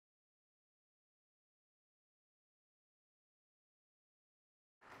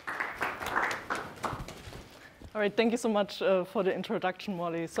All right, thank you so much for the introduction,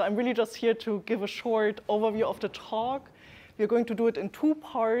 Molly. So I'm really just here to give a short overview of the talk. We're going to do it in two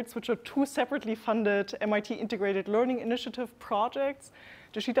parts, which are two separately funded MIT Integrated Learning Initiative projects.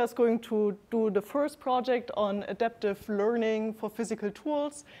 Dishita is going to do the first project on adaptive learning for physical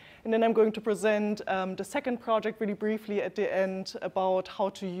tools. And then I'm going to present the second project really briefly at the end about how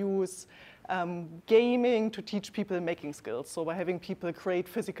to use gaming to teach people making skills. So by having people create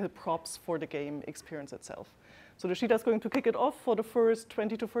physical props for the game experience itself. So Dishita is going to kick it off for the first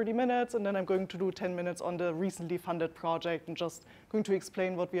 20 to 30 minutes, and then I'm going to do 10 minutes on the recently funded project and just going to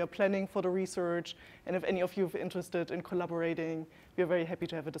explain what we are planning for the research. And if any of you are interested in collaborating, we are very happy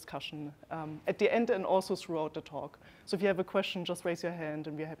to have a discussion at the end and also throughout the talk. So if you have a question, just raise your hand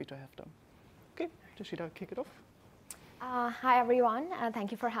and we're happy to have them. Okay, Dishita, kick it off. Hi, everyone.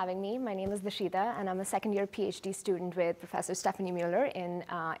 Thank you for having me. My name is Dishita, and I'm a second-year PhD student with Professor Stefanie Mueller in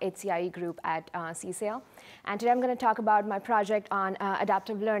HCIE group at CSAIL. And today I'm going to talk about my project on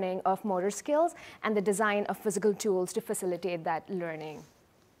adaptive learning of motor skills and the design of physical tools to facilitate that learning.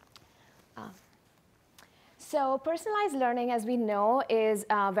 So personalized learning, as we know, is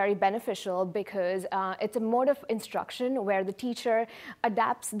very beneficial because it's a mode of instruction where the teacher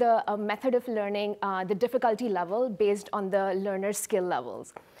adapts the method of learning, the difficulty level, based on the learner's skill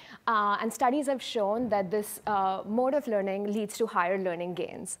levels. And studies have shown that this mode of learning leads to higher learning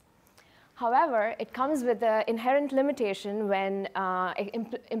gains. However, it comes with an inherent limitation when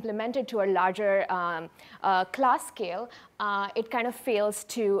implemented to a larger class scale. It kind of fails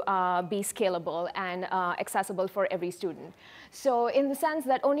to be scalable and accessible for every student. So in the sense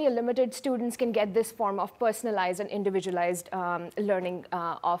that only a limited students can get this form of personalized and individualized learning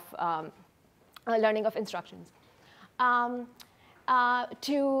of instructions.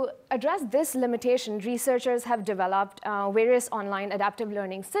 To address this limitation, researchers have developed various online adaptive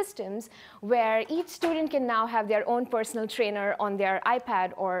learning systems where each student can now have their own personal trainer on their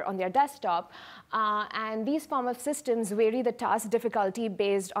iPad or on their desktop. And these form of systems vary the task difficulty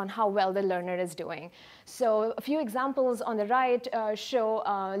based on how well the learner is doing. So a few examples on the right show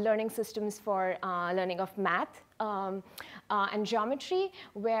learning systems for learning of math. And geometry,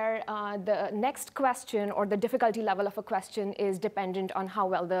 where the next question or the difficulty level of a question is dependent on how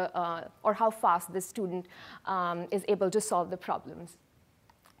well or how fast the student is able to solve the problems.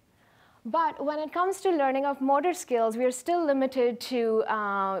 But when it comes to learning of motor skills, we are still limited to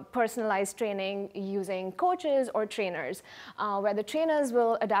personalized training using coaches or trainers, where the trainers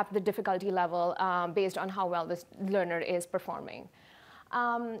will adapt the difficulty level based on how well this learner is performing.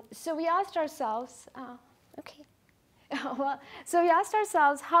 So we asked ourselves, so we asked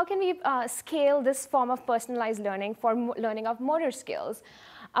ourselves, how can we scale this form of personalized learning for learning of motor skills?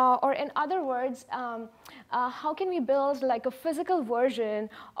 Or in other words, how can we build like a physical version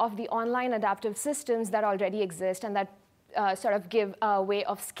of the online adaptive systems that already exist and that sort of give a way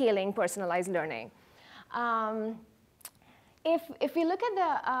of scaling personalized learning? If we look at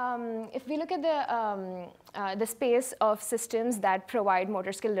the space of systems that provide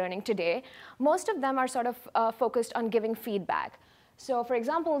motor skill learning today, most of them are sort of focused on giving feedback. So for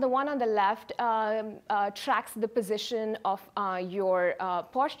example, the one on the left tracks the position of your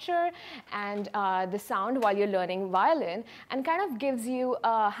posture and the sound while you're learning violin and kind of gives you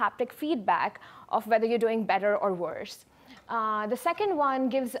haptic feedback of whether you're doing better or worse. The second one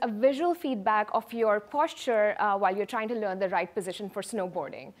gives a visual feedback of your posture while you're trying to learn the right position for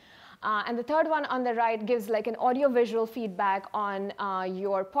snowboarding. And the third one on the right gives like an audio-visual feedback on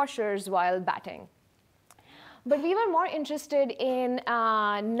your postures while batting. But we were more interested in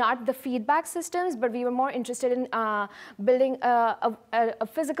not the feedback systems, but we were more interested in building a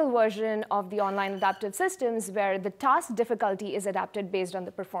physical version of the online adaptive systems where the task difficulty is adapted based on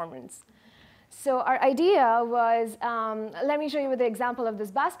the performance. So our idea was, let me show you with the example of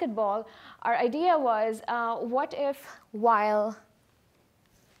this basketball. Our idea was, what if while,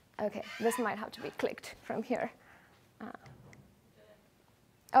 OK, this might have to be clicked from here.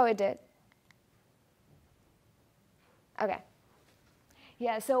 Oh, it did. OK.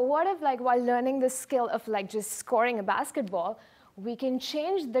 Yeah, so what if like while learning the skill of like just scoring a basketball, we can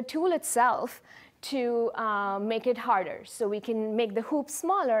change the tool itself to make it harder. So we can make the hoop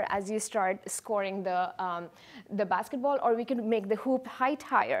smaller as you start scoring the basketball, or we can make the hoop height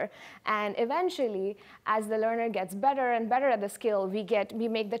higher. And eventually, as the learner gets better and better at the skill, we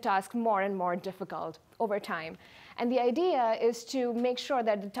make the task more and more difficult over time. And the idea is to make sure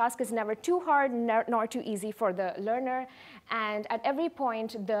that the task is never too hard nor too easy for the learner. And at every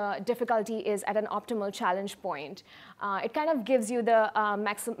point, the difficulty is at an optimal challenge point. It kind of gives you the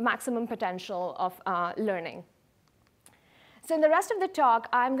maximum potential of learning. So in the rest of the talk,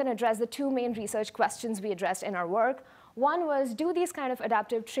 I'm going to address the two main research questions we addressed in our work. One was, do these kind of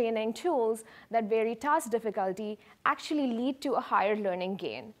adaptive training tools that vary task difficulty actually lead to a higher learning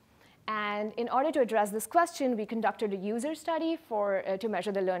gain? And in order to address this question, we conducted a user study to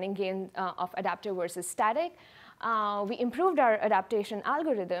measure the learning gain of adaptive versus static. We improved our adaptation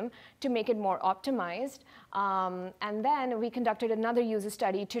algorithm to make it more optimized. And then we conducted another user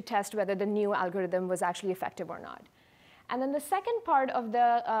study to test whether the new algorithm was actually effective or not. And then the second part of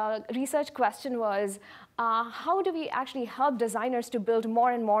the research question was, how do we actually help designers to build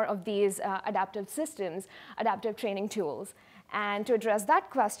more and more of these adaptive systems, adaptive training tools? And to address that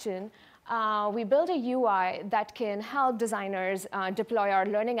question, we built a UI that can help designers deploy our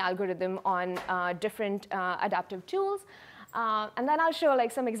learning algorithm on different adaptive tools. And then I'll show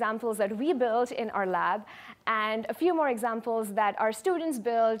some examples that we built in our lab, and a few more examples that our students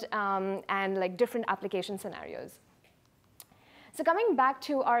built, and different application scenarios. So coming back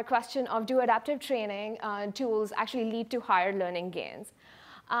to our question of, do adaptive training tools actually lead to higher learning gains?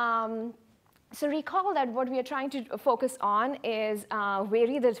 So recall that what we are trying to focus on is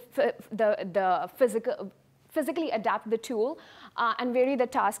vary physically adapt the tool and vary the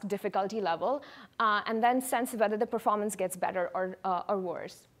task difficulty level, and then sense whether the performance gets better or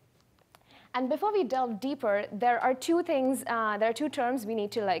worse. And before we delve deeper, there are two terms we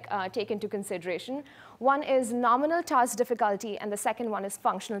need to take into consideration. One is nominal task difficulty, and the second one is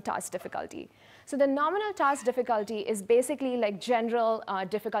functional task difficulty. So the nominal task difficulty is basically general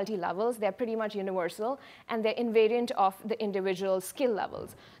difficulty levels. They're pretty much universal, and they're invariant of the individual skill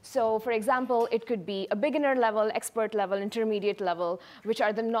levels. So for example, it could be a beginner level, expert level, intermediate level, which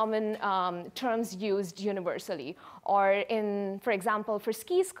are the nomen terms used universally. Or for example, for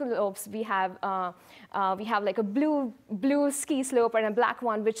ski slopes, we have like a blue ski slope and a black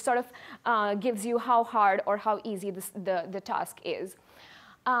one, which sort of gives you how hard or how easy the task is.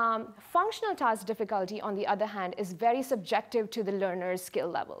 Functional task difficulty, on the other hand, is very subjective to the learner's skill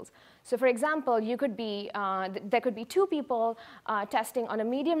levels. So for example, there could be two people testing on a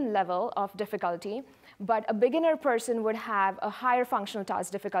medium level of difficulty, but a beginner person would have a higher functional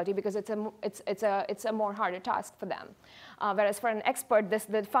task difficulty because it's a more harder task for them. Whereas for an expert,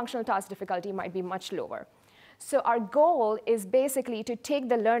 the functional task difficulty might be much lower. So our goal is basically to take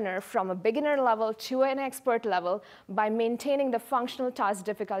the learner from a beginner level to an expert level by maintaining the functional task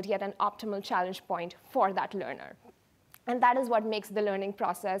difficulty at an optimal challenge point for that learner. And that is what makes the learning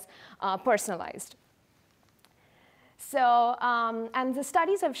process personalized. So, and the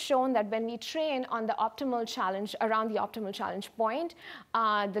studies have shown that when we train on the optimal challenge, around the optimal challenge point,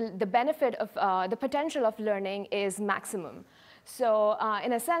 the benefit of the potential of learning is maximum. So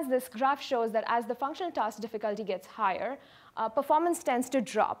in a sense, this graph shows that as the functional task difficulty gets higher, performance tends to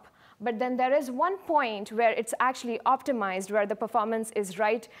drop. But then there is one point where it's actually optimized, where the performance is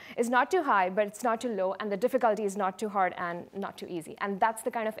not too high, but it's not too low, and the difficulty is not too hard and not too easy. And that's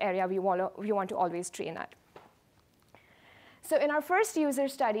the kind of area we want to always train at. So in our first user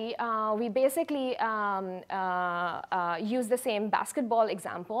study, we basically used the same basketball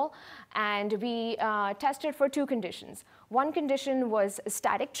example, and we tested for two conditions. One condition was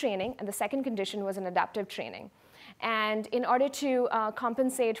static training, and the second condition was an adaptive training. And in order to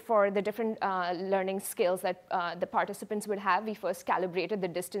compensate for the different learning skills that the participants would have, we first calibrated the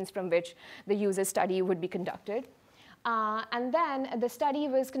distance from which the user study would be conducted. And then the study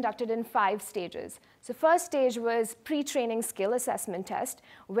was conducted in 5 stages. So first stage was pre-training skill assessment test,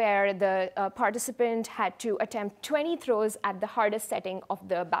 where the participant had to attempt 20 throws at the hardest setting of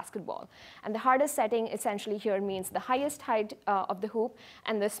the basketball. And the hardest setting essentially here means the highest height of the hoop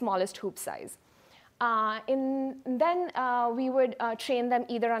and the smallest hoop size. Then we would train them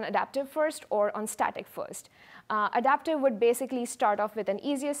either on adaptive first or on static first. Adaptive would basically start off with an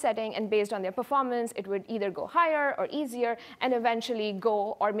easier setting, and based on their performance, it would either go higher or easier, and eventually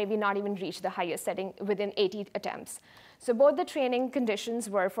go, or maybe not even reach the highest setting within 80 attempts. So both the training conditions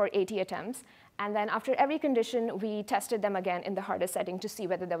were for 80 attempts, and then after every condition, we tested them again in the hardest setting to see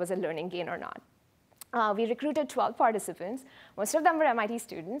whether there was a learning gain or not. We recruited 12 participants. Most of them were MIT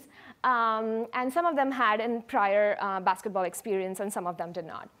students, and some of them had a prior basketball experience, and some of them did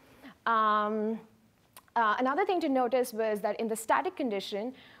not. Another thing to notice was that in the static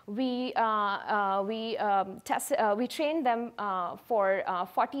condition, we trained them for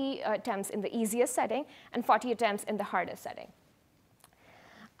 40 attempts in the easiest setting and 40 attempts in the hardest setting.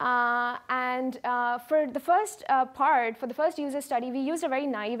 For the first for the first user study, we used a very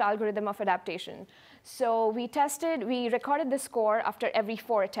naive algorithm of adaptation. So we recorded the score after every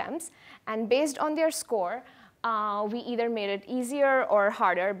 4 attempts, and based on their score, we either made it easier or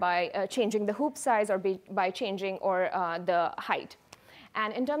harder by changing the hoop size or by changing the height.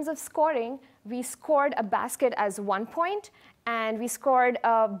 And in terms of scoring, we scored a basket as 1 point, and we scored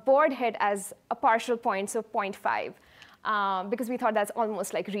a board hit as a partial point, so 0.5, because we thought that's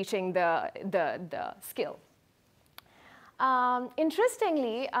almost like reaching the skill.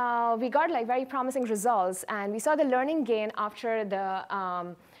 Interestingly, we got like very promising results, and we saw the learning gain after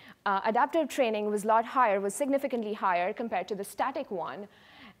the adaptive training was a lot higher, was significantly higher compared to the static one.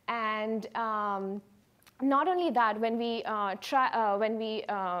 And not only that, when we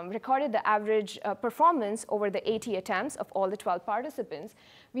recorded the average performance over the 80 attempts of all the 12 participants,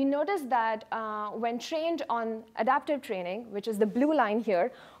 we noticed that when trained on adaptive training, which is the blue line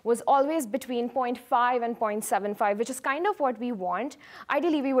here, was always between 0.5 and 0.75, which is kind of what we want.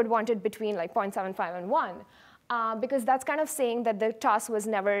 Ideally, we would want it between like 0.75 and 1, because that's kind of saying that the task was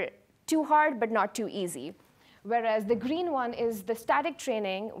never too hard but not too easy. Whereas the green one is the static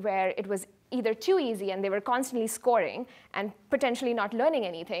training, where it was either too easy and they were constantly scoring and potentially not learning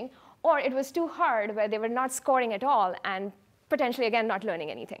anything, or it was too hard where they were not scoring at all and potentially, again, not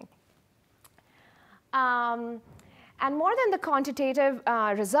learning anything. And more than the quantitative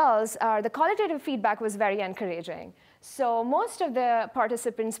results, the qualitative feedback was very encouraging. So most of the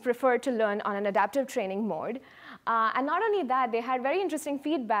participants preferred to learn on an adaptive training mode. And not only that, they had very interesting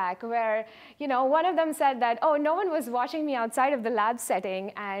feedback where, one of them said that, oh, no one was watching me outside of the lab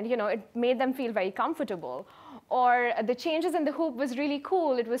setting, and it made them feel very comfortable. Or the changes in the hoop was really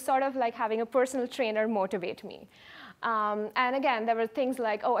cool. It was sort of like having a personal trainer motivate me. And again, there were things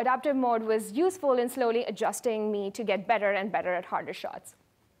like, oh, adaptive mode was useful in slowly adjusting me to get better and better at harder shots.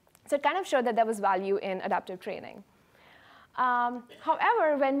 So it kind of showed that there was value in adaptive training.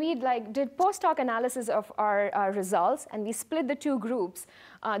 However, when we did post-hoc analysis of our results, and we split the two groups,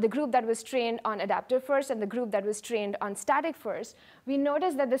 the group that was trained on adaptive first and the group that was trained on static first, we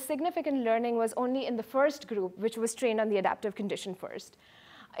noticed that the significant learning was only in the first group, which was trained on the adaptive condition first.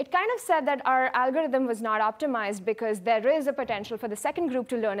 It kind of said that our algorithm was not optimized because there is a potential for the second group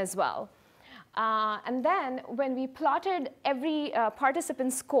to learn as well. And then when we plotted every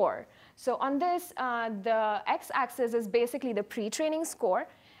participant score, so on this, the x-axis is basically the pre-training score,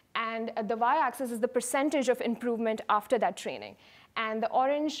 and the y-axis is the percentage of improvement after that training. And the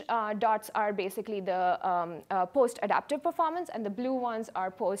orange dots are basically the post-adaptive performance, and the blue ones are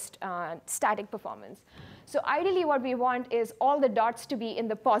post-static performance. So ideally, what we want is all the dots to be in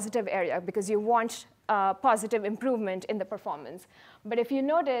the positive area, because you want positive improvement in the performance. But if you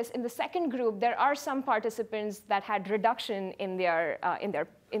notice, in the second group, there are some participants that had reduction in their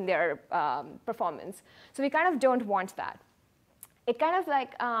performance. So we kind of don't want that. It kind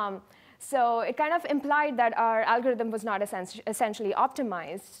of so it kind of implied that our algorithm was not essentially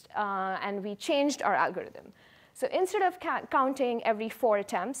optimized, and we changed our algorithm. So instead of counting every 4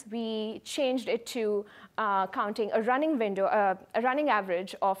 attempts, we changed it to counting a running window, a running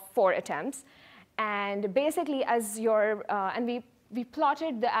average of 4 attempts. And basically, as we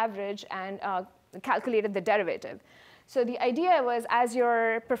plotted the average and calculated the derivative. So the idea was, as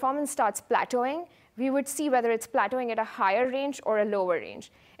your performance starts plateauing, we would see whether it's plateauing at a higher range or a lower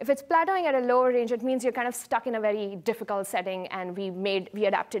range. If it's plateauing at a lower range, it means you're kind of stuck in a very difficult setting, and we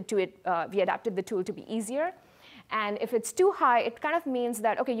adapted the tool to be easier. And if it's too high, it kind of means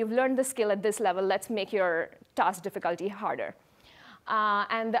that, OK, you've learned the skill at this level. Let's make your task difficulty harder.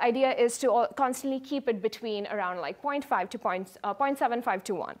 And the idea is to constantly keep it between around like 0.5 to 0.75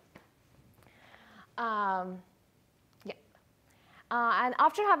 to 1. And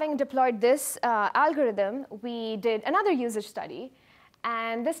after having deployed this algorithm, we did another usage study.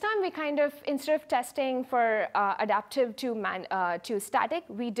 And this time, we kind of, instead of testing for adaptive to static,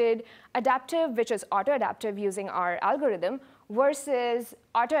 we did adaptive, which is auto-adaptive using our algorithm, versus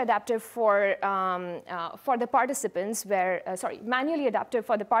auto-adaptive for the participants, manually adaptive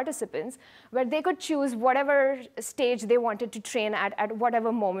for the participants, where they could choose whatever stage they wanted to train at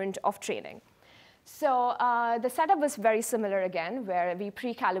whatever moment of training. So the setup was very similar again, where we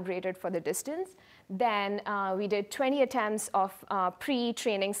pre-calibrated for the distance. Then we did 20 attempts of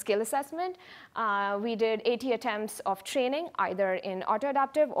pre-training skill assessment. We did 80 attempts of training, either in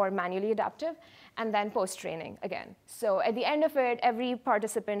auto-adaptive or manually adaptive, and then post-training again. So at the end of it, every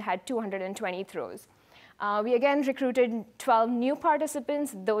participant had 220 throws. We again recruited 12 new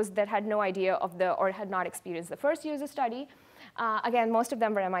participants, those that had no idea of or had not experienced the first user study. Again, most of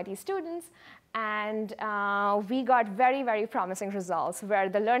them were MIT students. And we got very, very promising results, where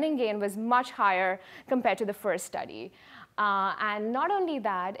the learning gain was much higher compared to the first study. And not only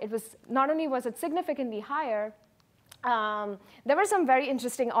that, not only was it significantly higher, There were some very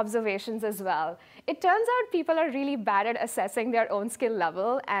interesting observations as well. It turns out people are really bad at assessing their own skill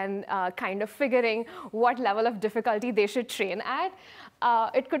level and kind of figuring what level of difficulty they should train at.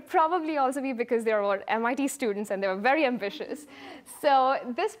 It could probably also be because they were MIT students and they were very ambitious. So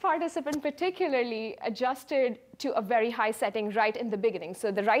this participant particularly adjusted to a very high setting right in the beginning.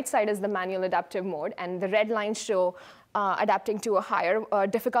 So the right side is the manual adaptive mode, and the red lines show adapting to a higher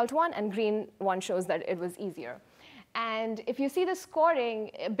difficult one, and green one shows that it was easier. And if you see the scoring,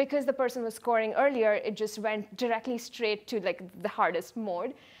 because the person was scoring earlier, it just went directly straight to like the hardest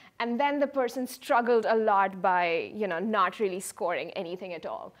mode. And then the person struggled a lot by not really scoring anything at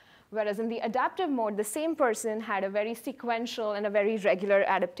all. Whereas in the adaptive mode, the same person had a very sequential and a very regular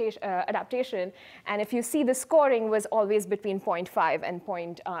adaptation. And if you see, the scoring was always between 0.5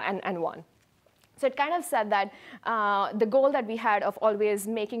 and 1. So it kind of said that the goal that we had of always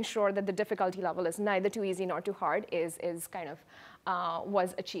making sure that the difficulty level is neither too easy nor too hard is kind of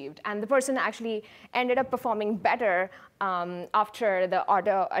was achieved. And the person actually ended up performing better after the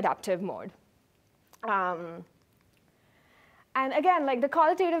auto-adaptive mode. And again, like the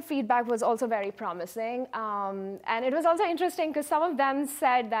qualitative feedback was also very promising. And it was also interesting because some of them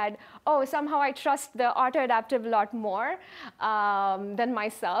said that, oh, somehow I trust the auto-adaptive a lot more than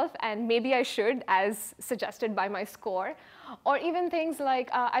myself, and maybe I should, as suggested by my score. Or even things like,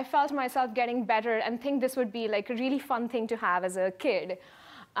 I felt myself getting better and think this would be like a really fun thing to have as a kid.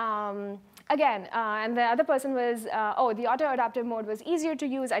 Again, and the other person was, oh, the auto-adaptive mode was easier to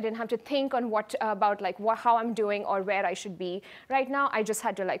use. I didn't have to think on about how I'm doing or where I should be. Right now, I just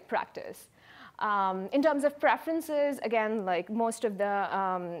had to like practice. In terms of preferences, again, like most of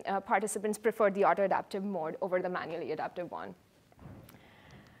the participants preferred the auto-adaptive mode over the manually adaptive one.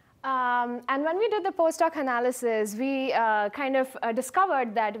 And when we did the postdoc analysis, we kind of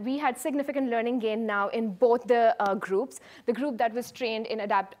discovered that we had significant learning gain now in both the groups, the group that was trained in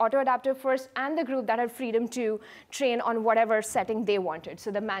auto-adaptive first, and the group that had freedom to train on whatever setting they wanted, so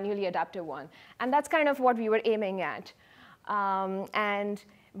the manually adaptive one. And that's kind of what we were aiming at. And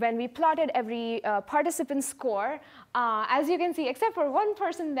when we plotted every participant score, as you can see, except for one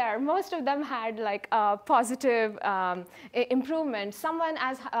person there, most of them had like a positive improvement.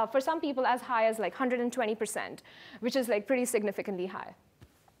 For some people, as high as like 120%, which is like pretty significantly high.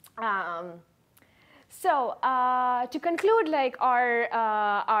 So to conclude, like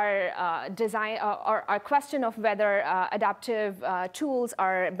our design, or our question of whether adaptive tools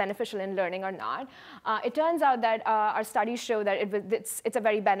are beneficial in learning or not, it turns out that our studies show that it's a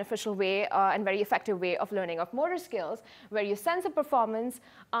very beneficial way and very effective way of learning of motor skills, where you sense a performance,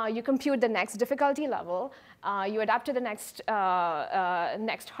 you compute the next difficulty level, you adapt to the next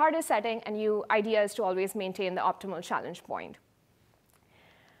hardest setting, and idea is to always maintain the optimal challenge point.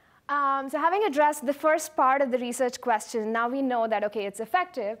 So having addressed the first part of the research question, now we know that, OK, it's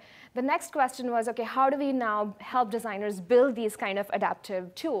effective. The next question was, OK, how do we now help designers build these kind of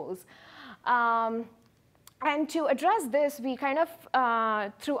adaptive tools? And to address this, we kind of,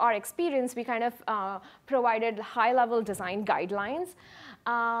 through our experience, we kind of provided high-level design guidelines.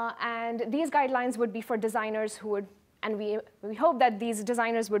 And these guidelines would be for designers who would, and we hope that these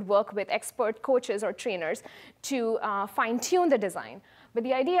designers would work with expert coaches or trainers to fine-tune the design. But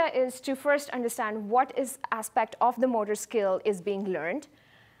the idea is to first understand what aspect of the motor skill is being learned,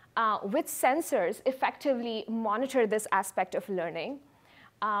 which sensors effectively monitor this aspect of learning,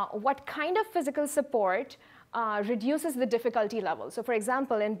 what kind of physical support reduces the difficulty level. So for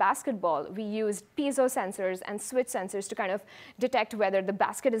example, in basketball, we used piezo sensors and switch sensors to kind of detect whether the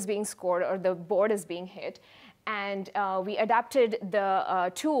basket is being scored or the board is being hit. And we adapted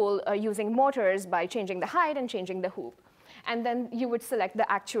the tool using motors by changing the height and changing the hoop. And then you would select the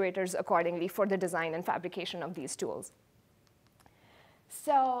actuators accordingly for the design and fabrication of these tools.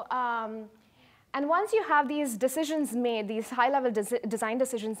 So, and once you have these decisions made, these high-level design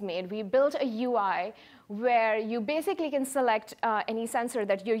decisions made, we built a UI where you basically can select any sensor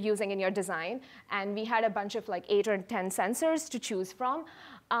that you're using in your design. And we had a bunch of like 8 or 10 sensors to choose from.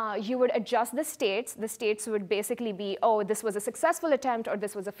 You would adjust the states. The states would basically be, oh, this was a successful attempt or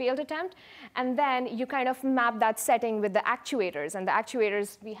this was a failed attempt. And then you kind of map that setting with the actuators. And the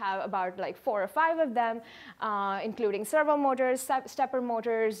actuators, we have about like 4 or 5 of them, including servo motors, stepper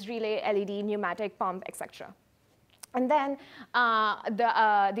motors, relay, LED, pneumatic, pump, etc. And then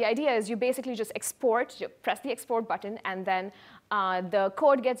the idea is you basically just export, you press the export button, and then the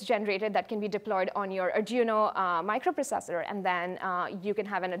code gets generated that can be deployed on your Arduino microprocessor, and then you can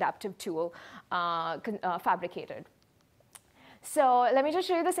have an adaptive tool fabricated. So let me just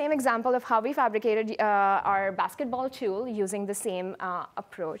show you the same example of how we fabricated our basketball tool using the same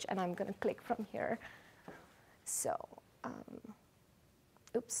approach. And I'm going to click from here. So,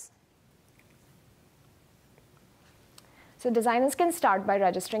 oops. So designers can start by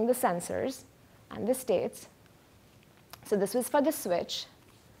registering the sensors and the states. So this was for the switch.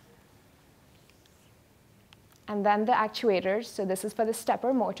 And then the actuators. So this is for the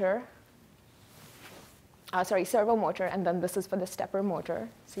stepper motor. Servo motor. And then this is for the stepper motor.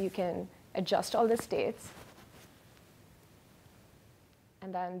 So you can adjust all the states.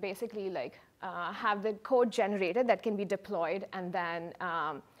 And then basically have the code generated that can be deployed. And then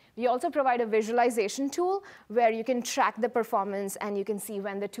we also provide a visualization tool where you can track the performance and you can see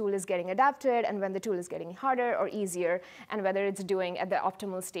when the tool is getting adapted and when the tool is getting harder or easier and whether it's doing at the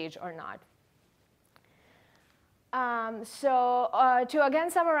optimal stage or not. To again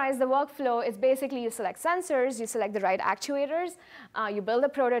summarize the workflow, it's basically you select sensors, you select the right actuators, you build a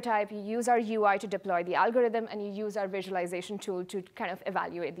prototype, you use our UI to deploy the algorithm, and you use our visualization tool to kind of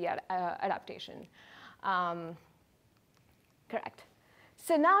evaluate the adaptation. Correct.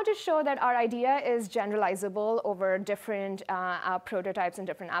 So now to show that our idea is generalizable over different prototypes and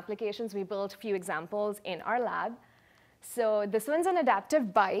different applications, we built a few examples in our lab. So this one's an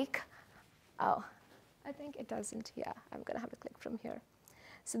adaptive bike. Oh, I think it doesn't. Yeah, I'm going to have to click from here.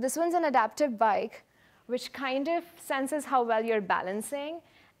 So this one's an adaptive bike, which kind of senses how well you're balancing,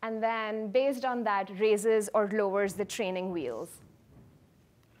 and then based on that, raises or lowers the training wheels.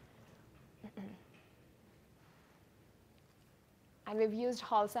 And we've used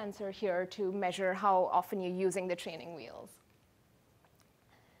Hall sensor here to measure how often you're using the training wheels.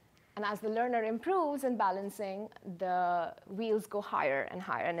 And as the learner improves in balancing, the wheels go higher,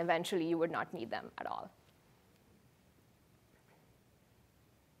 and eventually you would not need them at all.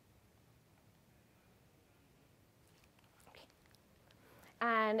 Okay.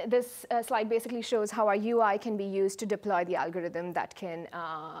 And this slide basically shows how our UI can be used to deploy the algorithm that can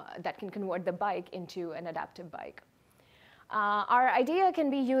convert the bike into an adaptive bike. Our idea can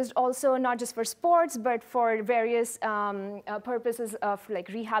be used also not just for sports, but for various purposes of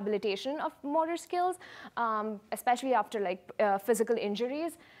rehabilitation of motor skills, especially after physical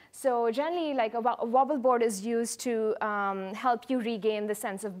injuries. So generally, a wobble board is used to help you regain the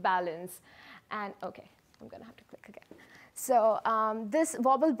sense of balance. And OK, I'm going to have to click again. So this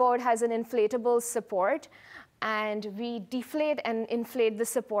wobble board has an inflatable support. And we deflate and inflate the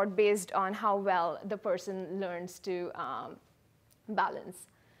support based on how well the person learns to balance.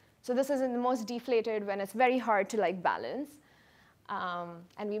 So this is in the most deflated when it's very hard to balance.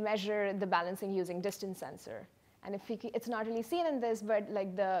 And we measure the balancing using distance sensor. And it's not really seen in this, but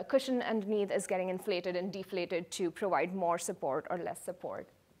the cushion underneath is getting inflated and deflated to provide more support or less support.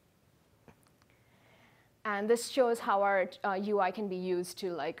 And this shows how our UI can be used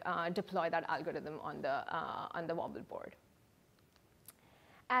to deploy that algorithm on the wobble board.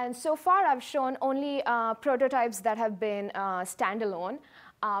 And so far, I've shown only prototypes that have been standalone.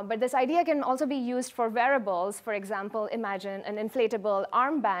 But this idea can also be used for wearables. For example, imagine an inflatable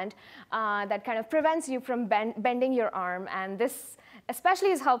armband that kind of prevents you from bending your arm. And this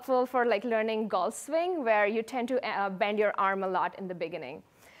especially is helpful for learning golf swing, where you tend to bend your arm a lot in the beginning.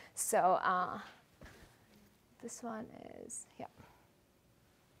 So this one is, yeah.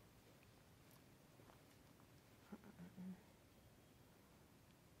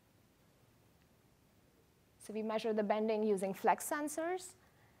 So we measure the bending using flex sensors.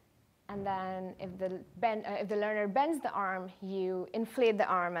 And then if the learner bends the arm, you inflate the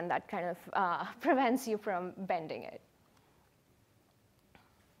arm, and that kind of prevents you from bending it.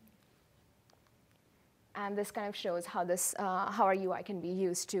 And this kind of shows how our UI can be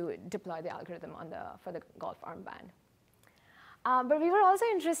used to deploy the algorithm for the golf armband. But we were also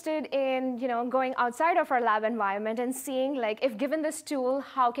interested in going outside of our lab environment and seeing, if given this tool,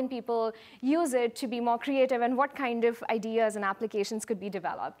 how can people use it to be more creative, and what kind of ideas and applications could be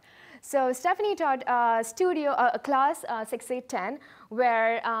developed. So Stefanie taught a class 6, 8, 10,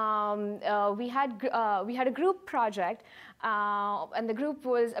 where we had a group project. And the group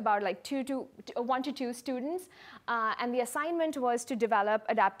was about 1 to 2 students. And the assignment was to develop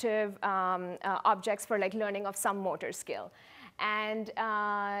adaptive objects for learning of some motor skill. And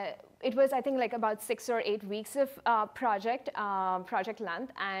it was, I think, about 6 or 8 weeks of project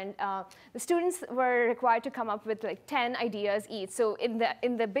length. And the students were required to come up with 10 ideas each. So in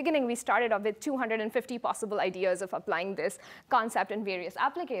the beginning, we started off with 250 possible ideas of applying this concept in various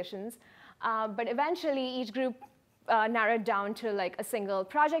applications. But eventually, each group narrowed down to a single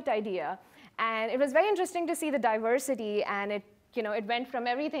project idea. And it was very interesting to see the diversity. And it went from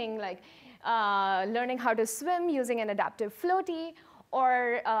everything learning how to swim using an adaptive floaty,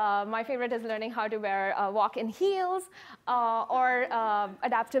 or my favorite is learning how to walk in heels, or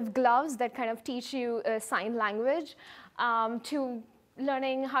adaptive gloves that kind of teach you sign language, to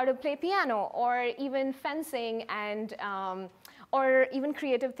learning how to play piano, or even fencing, and or even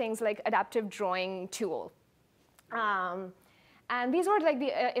creative things like adaptive drawing tool. And these were like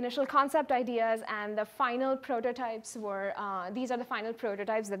the initial concept ideas, and the final prototypes were, these are the final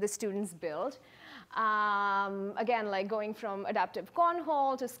prototypes that the students built. Again, like going from adaptive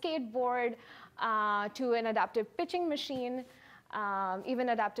cornhole to skateboard, to an adaptive pitching machine, even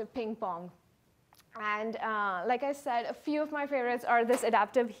adaptive ping pong. And like I said, a few of my favorites are this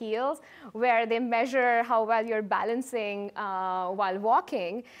adaptive heels, where they measure how well you're balancing while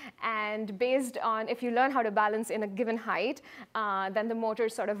walking. And based on if you learn how to balance in a given height, then the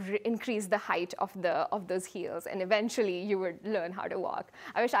motors sort of increase the height of those heels. And eventually, you would learn how to walk.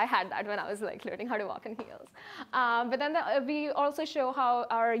 I wish I had that when I was like learning how to walk in heels. But then we also show how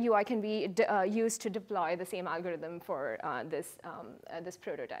our UI can be used to deploy the same algorithm for this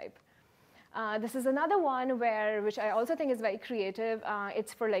prototype. This is another one which I also think is very creative.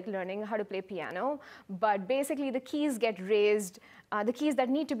 It's for like learning how to play piano, but basically the keys get raised. The keys that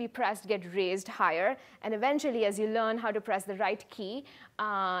need to be pressed get raised higher, and eventually, as you learn how to press the right key,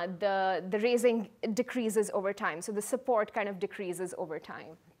 the raising decreases over time. So the support kind of decreases over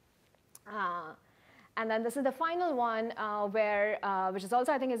time. And then this is the final one, which is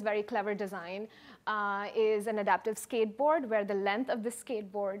also I think is very clever design, is an adaptive skateboard where the length of the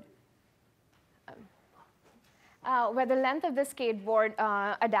skateboard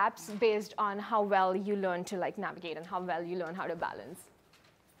adapts based on how well you learn to like navigate and how well you learn how to balance.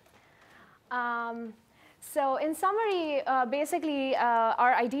 So in summary, basically,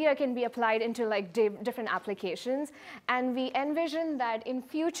 our idea can be applied into like different applications. And we envision that in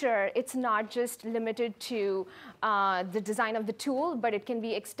future, it's not just limited to the design of the tool, but it can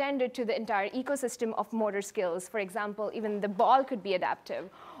be extended to the entire ecosystem of motor skills. For example, even the ball could be adaptive.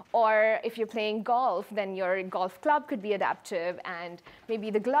 Or if you're playing golf, then your golf club could be adaptive, and maybe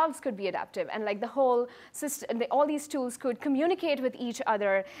the gloves could be adaptive. And like the whole system, all these tools could communicate with each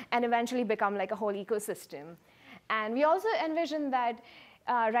other and eventually become like a whole ecosystem. And we also envision that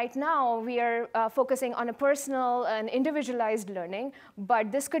right now we are focusing on a personal and individualized learning,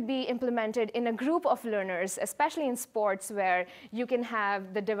 but this could be implemented in a group of learners, especially in sports, where you can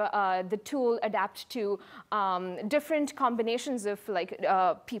have the tool adapt to different combinations of like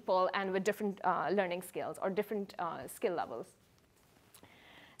people and with different learning skills or different skill levels.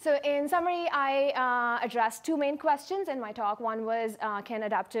 So in summary, I addressed two main questions in my talk. One was, can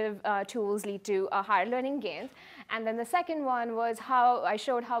adaptive tools lead to higher learning gains? And then the second one was how I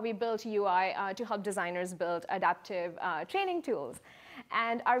showed how we built UI to help designers build adaptive training tools.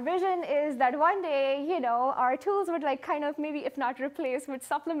 And our vision is that one day, our tools would like kind of maybe, if not replace, would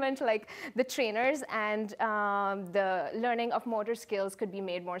supplement like the trainers, and the learning of motor skills could be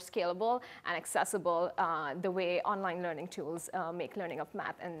made more scalable and accessible the way online learning tools make learning of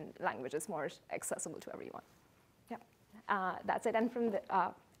math and languages more accessible to everyone. Yeah, that's it. And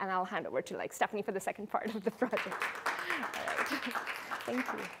and I'll hand over to like Stefanie for the second part of the project. All right. Thank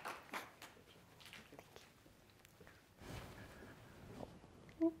you.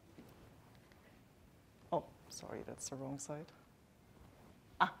 Sorry, that's the wrong side.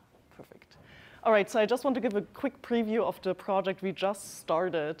 Ah, perfect. All right, so I just want to give a quick preview of the project we just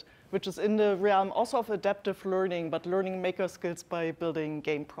started, which is in the realm also of adaptive learning, but learning maker skills by building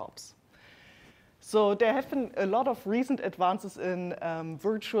game props. So there have been a lot of recent advances in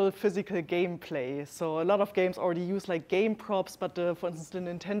virtual physical gameplay. So a lot of games already use like game props, but for instance, the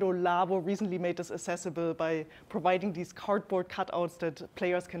Nintendo Labo recently made this accessible by providing these cardboard cutouts that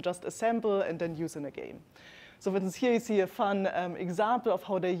players can just assemble and then use in a game. So for instance, here you see a fun example of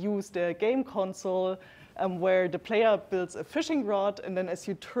how they use their game console, where the player builds a fishing rod, and then as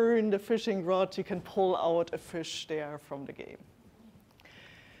you turn the fishing rod, you can pull out a fish there from the game.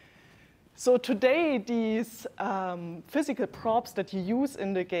 So today, these physical props that you use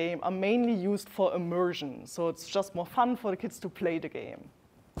in the game are mainly used for immersion. So it's just more fun for the kids to play the game.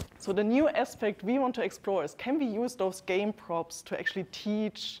 So the new aspect we want to explore is, can we use those game props to actually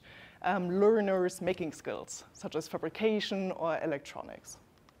teach learners making skills, such as fabrication or electronics?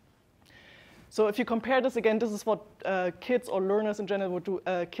 So if you compare this again, this is what kids or learners in general would do,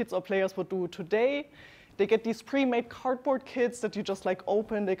 kids or players would do today. They get these pre-made cardboard kits that you just like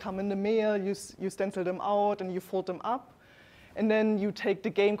open, they come in the mail, you stencil them out and you fold them up. And then you take the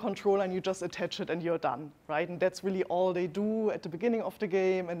game controller and you just attach it and you're done, right? And that's really all they do at the beginning of the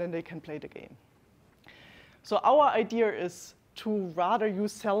game, and then they can play the game. So our idea is to rather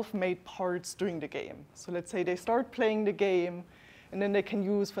use self-made parts during the game. So let's say they start playing the game, And then they can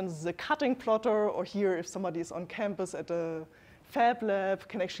use, for instance, a cutting plotter, or here, if somebody is on campus at a fab lab,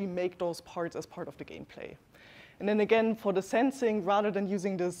 can actually make those parts as part of the gameplay. And then again, for the sensing, rather than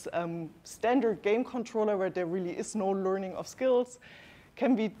using this standard game controller where there really is no learning of skills,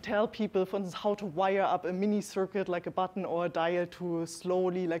 can we tell people, for instance, how to wire up a mini circuit like a button or a dial to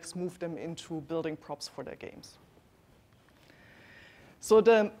slowly smooth them into building props for their games. So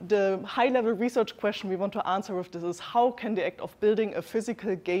the high-level research question we want to answer with this is, how can the act of building a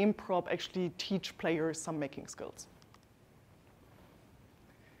physical game prop actually teach players some making skills?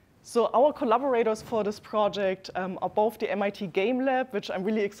 So our collaborators for this project are both the MIT Game Lab, which I'm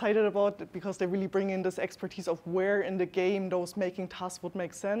really excited about because they really bring in this expertise of where in the game those making tasks would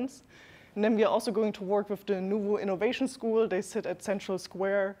make sense. And then we are also going to work with the NUVU Innovation School. They sit at Central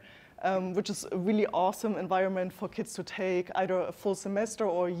Square, which is a really awesome environment for kids to take either a full semester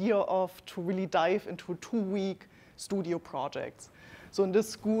or a year off to really dive into 2-week studio projects. So in this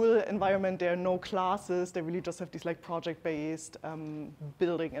school environment, there are no classes. They really just have these project-based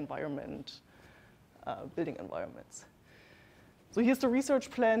building environments. So here's the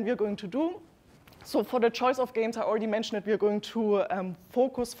research plan we are going to do. So for the choice of games, I already mentioned that we are going to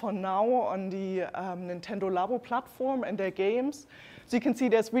focus for now on the Nintendo Labo platform and their games. So you can see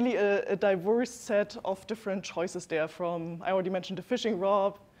there's really a diverse set of different choices there from, I already mentioned the fishing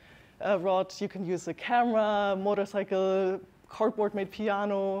rod. You can use a camera, motorcycle, cardboard-made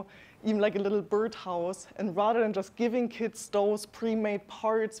piano, even a little birdhouse. And rather than just giving kids those pre-made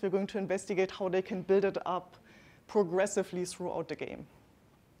parts, we're going to investigate how they can build it up progressively throughout the game.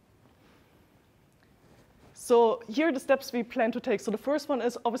 So here are the steps we plan to take. So the first one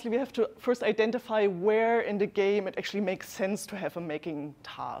is, obviously, we have to first identify where in the game it actually makes sense to have a making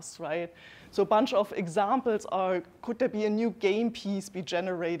task, right? So a bunch of examples are, could there be a new game piece be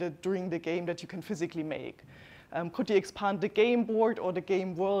generated during the game that you can physically make? Could you expand the game board or the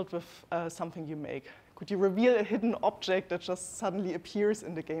game world with something you make? Could you reveal a hidden object that just suddenly appears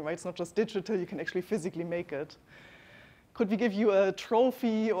in the game, right? It's not just digital, you can actually physically make it. Could we give you a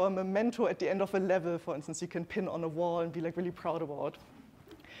trophy or a memento at the end of a level, for instance, you can pin on a wall and be really proud about?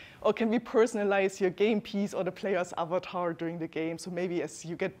 Or can we personalize your game piece or the player's avatar during the game? So maybe as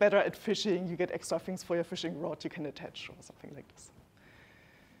you get better at fishing, you get extra things for your fishing rod you can attach or something like this.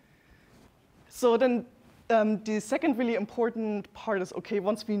 So then the second really important part is, okay,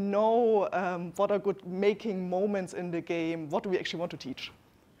 once we know what are good making moments in the game, what do we actually want to teach?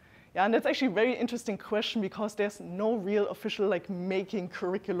 Yeah, and that's actually a very interesting question because there's no real official making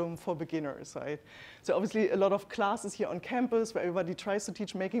curriculum for beginners, right? So obviously a lot of classes here on campus where everybody tries to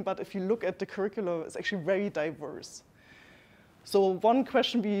teach making, but if you look at the curriculum, it's actually very diverse. So one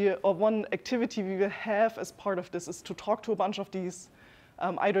one activity we will have as part of this is to talk to a bunch of these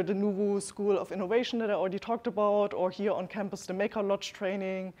either the NUVU School of Innovation that I already talked about, or here on campus, the Maker Lodge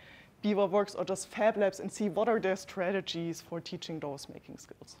training, Beaverworks, or just Fab Labs, and see what are their strategies for teaching those making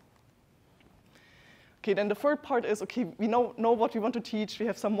skills. Okay, then the third part is, okay, we know what we want to teach, we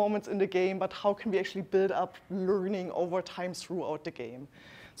have some moments in the game, but how can we actually build up learning over time throughout the game?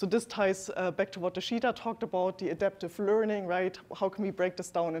 So this ties back to what Dishita talked about, the adaptive learning, right? How can we break this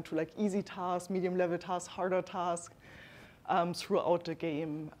down into easy tasks, medium level tasks, harder tasks, throughout the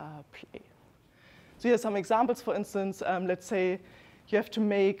game play. So here are some examples, for instance, let's say you have to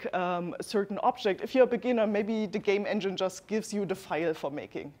make a certain object. If you're a beginner, maybe the game engine just gives you the file for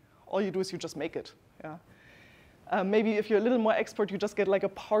making. All you do is you just make it. Yeah? Maybe if you're a little more expert, you just get a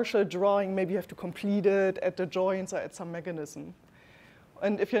partial drawing. Maybe you have to complete it, add the joints, or add some mechanism.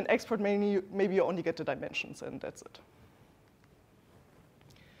 And if you're an expert, maybe you only get the dimensions, and that's it.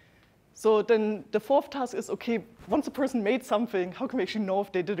 So then the fourth task is, okay, once a person made something, how can we actually know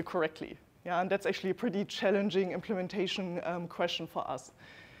if they did it correctly? Yeah, and that's actually a pretty challenging implementation question for us.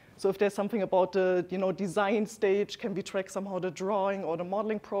 So if there's something about the design stage, can we track somehow the drawing or the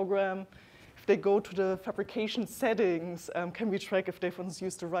modeling program? If they go to the fabrication settings, can we track if they, for instance,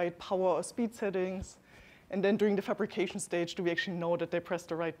 use the right power or speed settings? And then during the fabrication stage, do we actually know that they pressed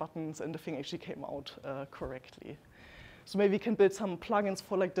the right buttons and the thing actually came out correctly? So maybe we can build some plugins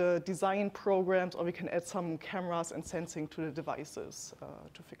for the design programs, or we can add some cameras and sensing to the devices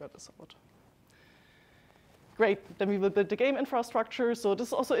to figure this out. Great, then we will build the game infrastructure. So this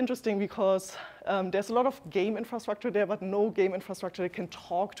is also interesting because there's a lot of game infrastructure there, but no game infrastructure that can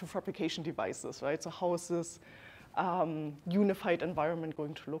talk to fabrication devices, right? So how is this unified environment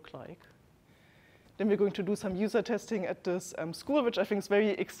going to look like? Then we're going to do some user testing at this school, which I think is very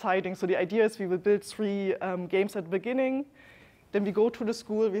exciting. So the idea is we will build 3 games at the beginning. Then we go to the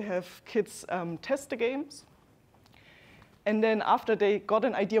school, we have kids test the games. And then after they got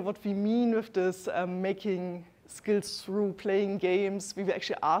an idea what we mean with this making skills through playing games. We will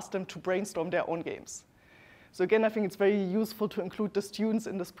actually ask them to brainstorm their own games. So again, I think it's very useful to include the students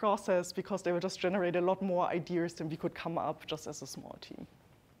in this process because they will just generate a lot more ideas than we could come up just as a small team.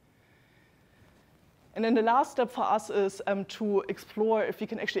 And then the last step for us is to explore if we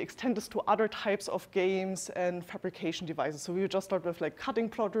can actually extend this to other types of games and fabrication devices. So we will just start with like cutting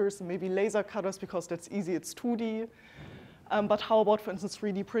plotters and maybe laser cutters because that's easy, it's 2D. But how about, for instance,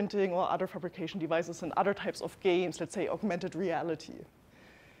 3D printing or other fabrication devices and other types of games, let's say augmented reality.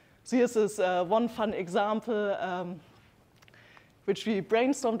 So here's this one fun example, which we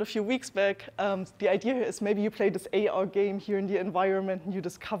brainstormed a few weeks back. The idea here is maybe you play this AR game here in the environment and you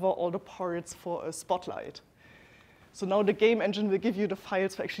discover all the parts for a spotlight. So now the game engine will give you the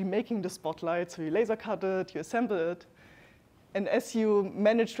files for actually making the spotlight. So you laser cut it, you assemble it. And as you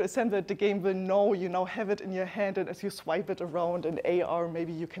manage to assemble it, the game will know you now have it in your hand. And as you swipe it around in AR,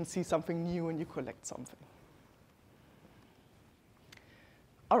 maybe you can see something new and you collect something.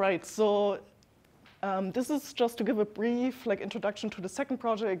 All right, so this is just to give a brief introduction to the second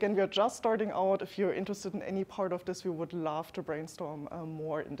project. Again, we are just starting out. If you're interested in any part of this, we would love to brainstorm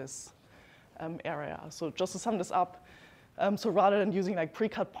more in this area. So just to sum this up, so rather than using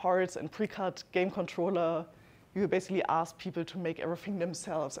pre-cut parts and pre-cut game controller, we will basically ask people to make everything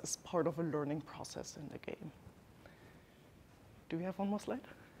themselves as part of a learning process in the game. Do we have one more slide?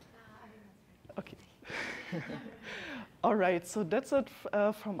 Okay. All right, so that's it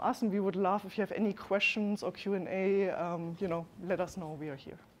from us, and we would love if you have any questions or Q&A, let us know. We are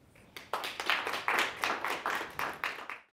here.